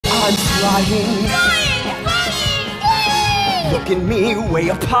I'm flying. Look at me, way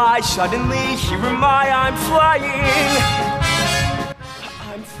up high, suddenly here am I'm flying.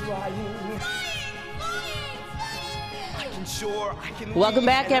 I'm flying. I can soar, I can Welcome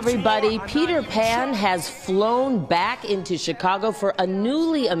back, everybody. Peter Pan has flown back into Chicago for a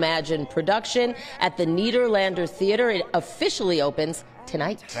newly imagined production at the Nederlander Theater. It officially opens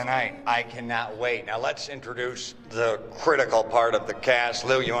tonight. I cannot wait. Now let's introduce the critical part of the cast.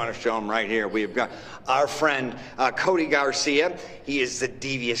 Lou, you want to show them right here? We've got our friend Cody Garcia. He is the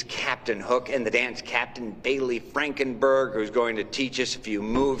devious Captain Hook, and the dance captain Bailey Frankenberg, who's going to teach us a few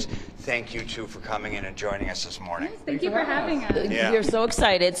moves. Thank you two for coming in and joining us this morning. Yes, thank you for having us. Yeah. We're so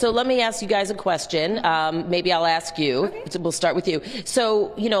excited. So let me ask you guys a question. Maybe I'll ask you. Okay. We'll start with you.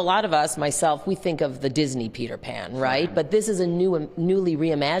 So, you know, a lot of us, myself, we think of the Disney Peter Pan, right? But this is a newly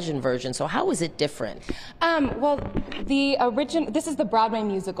reimagined version. So how is it different? Well, this is the Broadway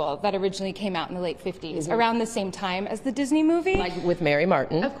musical that originally came out in the late 50s, around the same time as the Disney movie. Like with Mary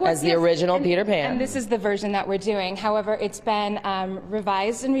Martin, of course, as the original Peter Pan. And this is the version that we're doing. However, it's been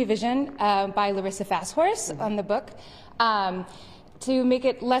revised and revisioned by Larissa Fasthorse on the book to make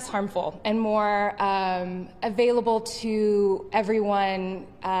it less harmful and more available to everyone.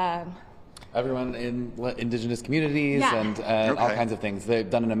 Everyone in indigenous communities and all kinds of things. They've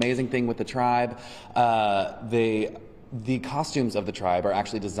done an amazing thing with the tribe. The costumes of the tribe are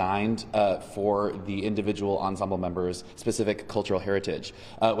actually designed for the individual ensemble members' specific cultural heritage,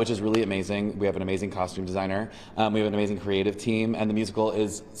 which is really amazing. We have an amazing costume designer. We have an amazing creative team, and the musical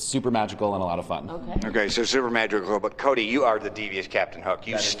is super magical and a lot of fun. Okay, so super magical, but Cody, you are the devious Captain Hook.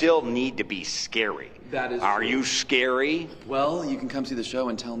 You still need to be scary. That is Are true. you scary? Well, you can come see the show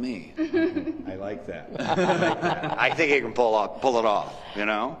and tell me. I like that. I think he can pull it off, you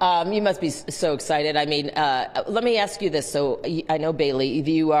know? You must be so excited. I mean, let me ask you this. So I know, Bailey,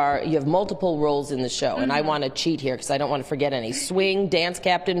 you have multiple roles in the show, and I want to cheat here because I don't want to forget any. Swing, dance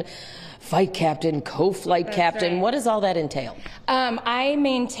captain, fight captain, co-flight captain. Right. What does all that entail? I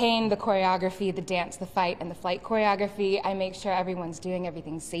maintain the choreography, the dance, the fight, and the flight choreography. I make sure everyone's doing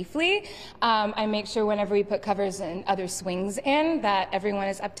everything safely. I make sure whenever we put covers and other swings in that everyone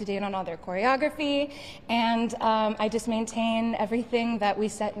is up to date on all their choreography. And I just maintain everything that we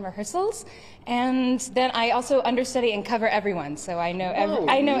set in rehearsals. And then I also understudy and cover everyone, so I know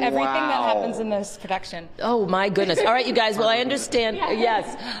everything that happens in this production. Oh my goodness! All right, you guys. Well, I understand.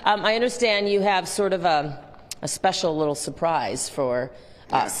 Yes, I understand you have sort of a special little surprise for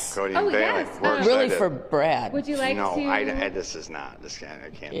us. Cody and Bailey. Yes. We're Really excited. for Brad. Would you like to? This is not. This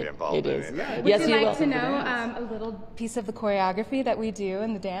can't be involved It in is. anything. Would Yes, you you like will. to know a little piece of the choreography that we do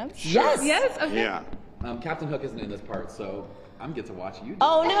in the dance? Yes. Yes. Okay. Yeah. Captain Hook isn't in this part, so I'm get to watch you do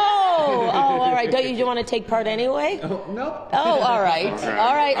Oh no! Oh, all right. Don't you want to take part anyway? Nope. Oh, all right. Okay.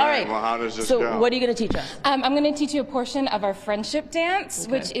 All right. Well, how does this so go? what are you going to teach us? I'm going to teach you a portion of our friendship dance,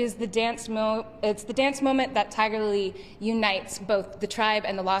 which is the dance it's the dance moment that Tiger Lily unites both the tribe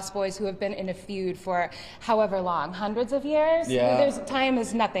and the Lost Boys, who have been in a feud for however long, hundreds of years. Yeah. There's time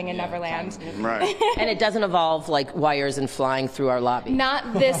is nothing in Neverland. Right. And it doesn't involve like wires and flying through our lobby.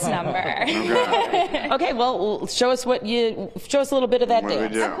 Not this number. Okay. Well, show us a little bit of that What do we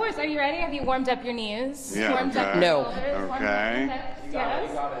dance. do? Of course. Are you ready? Have you warmed up your knees? Yeah, Warmed up okay. your No. shoulders? Warmed up Okay. your hips?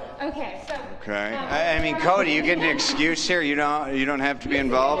 Yes. Okay. So. Okay. I mean, Cody, you get an excuse here. You don't have to be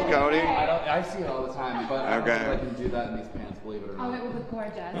involved, Cody. I see it all the time, but I don't Okay. know if I can do that in these pants, believe it or Oh, not. it would look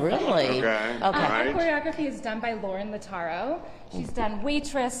gorgeous. Really? Okay. Okay. Our Right. choreography is done by Lauren Lataro. She's done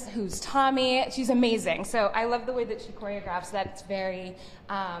Waitress, Who's Tommy. She's amazing. So I love the way that she choreographs that. It's very,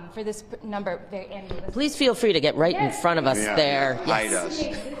 for this number, very animalistic. Please feel free to get right in front of us Yeah. there. Hide Yes. us.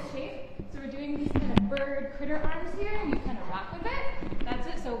 Make this shape. So we're doing these kind of bird critter arms here, and you kind of rock with it. That's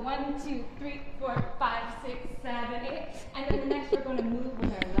it. So 1, 2, 3, 4, 5, 6, 7, 8. And then the next we're going to move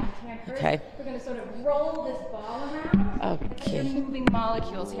with our left hand first. Okay. We're going to sort of roll this ball around. Okay. And then moving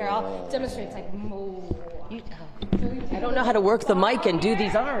molecules here. I'll demonstrate. It's like move. I don't know how to work the mic and do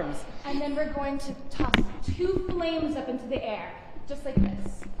these arms. And then we're going to toss 2 flames up into the air, just like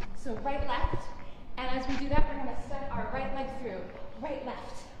this. So right, left. And as we do that, we're going to step our right leg through. Right,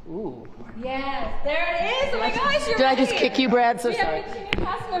 left. Ooh. Yes, there it is. Oh my gosh, you're Did I just ready. kick you, Brad? So We sorry. have 2 new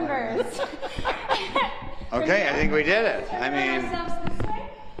cast members. Okay, I think we did it. I Turn around mean, ourselves this way.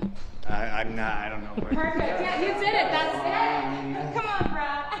 I'm not. I don't know. What Perfect. Yeah, you did it. That's it. Come on,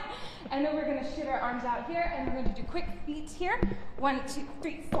 Brad. And then we're going to shoot our arms out here, and we're going to do quick feet here. 1, 2,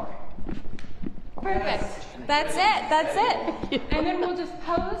 3, 4. Perfect. That's it. That's it. And then we'll just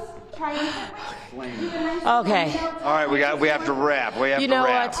pose Okay. All right, we have to wrap. We have You to know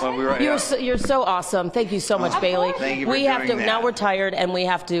wrap. what? When we You're so awesome. Thank you so much, Bailey. Thank you for we have doing to that. now. We're tired, and we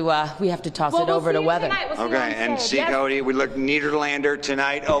have to toss Well, it we'll over see to you weather. tonight. We'll see you Okay, on and stage. see Yes. Cody. We look Nederlander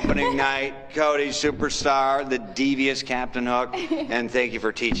tonight, opening night. Cody, superstar, the devious Captain Hook, and thank you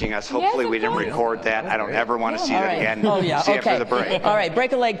for teaching us. Hopefully, of we didn't course. record that. I don't ever want to see All that right. again. Oh yeah. See you Okay. after the break. All right.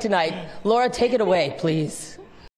 Break a leg tonight. Laura, take it away, please.